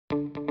In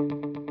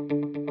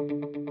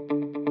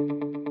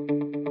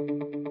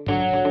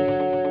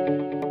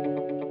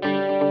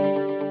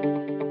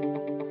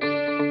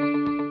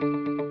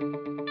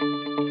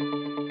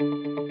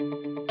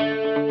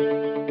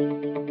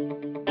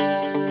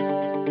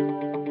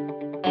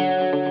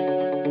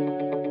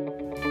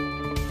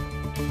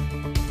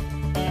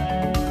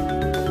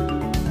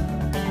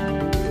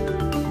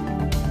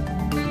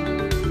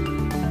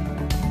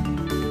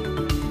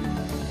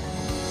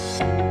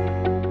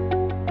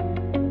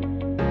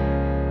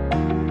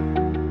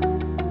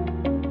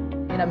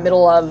the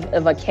middle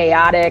of a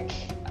chaotic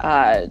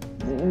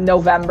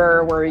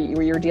November where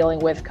you're dealing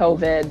with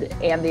COVID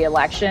and the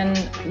election,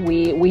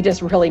 we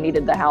just really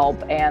needed the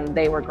help, and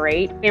they were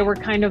great. They were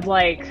kind of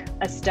like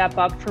a step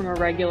up from a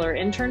regular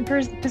intern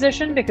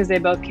position because they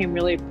both came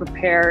really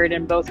prepared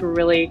and both were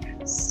really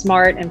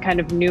smart and kind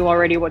of knew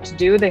already what to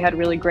do. They had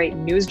really great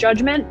news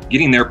judgment.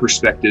 Getting their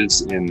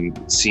perspectives and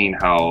seeing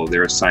how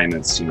their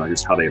assignments,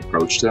 just how they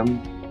approached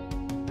them,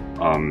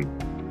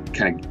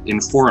 kind of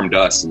informed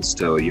us as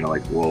to,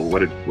 well,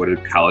 what are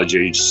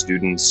college-age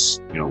students,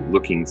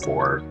 looking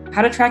for?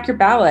 How to track your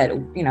ballot,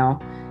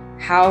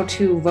 how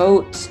to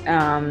vote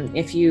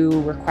if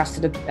you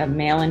requested a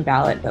mail-in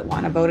ballot but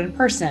want to vote in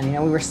person.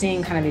 We were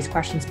seeing kind of these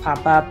questions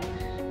pop up,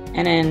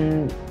 and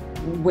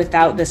then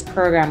without this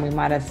program, we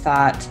might have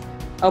thought,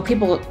 oh,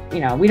 people,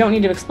 we don't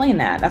need to explain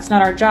that. That's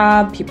not our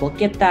job. People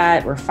get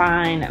that. We're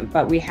fine.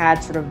 But we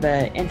had sort of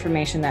the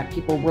information that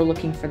people were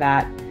looking for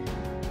that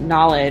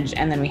knowledge,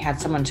 and then we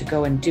had someone to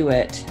go and do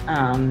it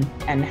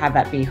and have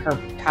that be her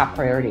top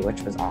priority,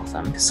 which was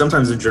awesome.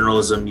 Sometimes in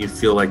journalism you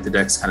feel like the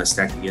deck's kind of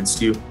stacked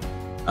against you,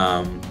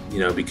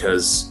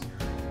 because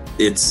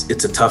it's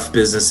a tough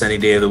business any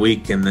day of the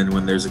week, and then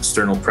when there's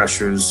external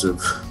pressures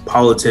of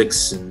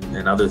politics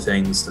and other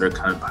things that are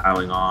kind of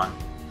piling on,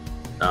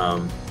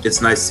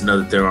 it's nice to know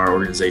that there are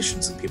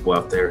organizations and people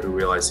out there who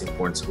realize the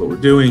importance of what we're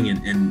doing,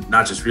 and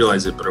not just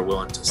realize it, but are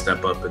willing to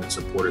step up and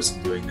support us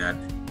in doing that.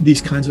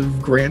 These kinds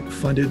of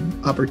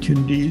grant-funded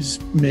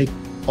opportunities make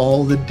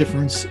all the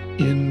difference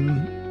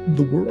in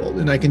the world.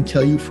 And I can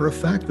tell you for a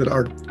fact that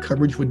our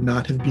coverage would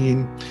not have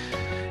been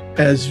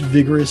as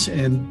vigorous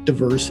and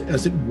diverse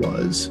as it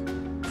was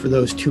for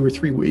those 2 or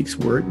 3 weeks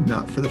were it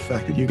not for the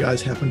fact that you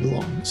guys happened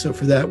along. So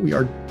for that, we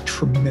are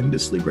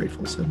tremendously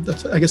grateful. So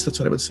I guess that's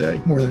what I would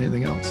say more than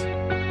anything else.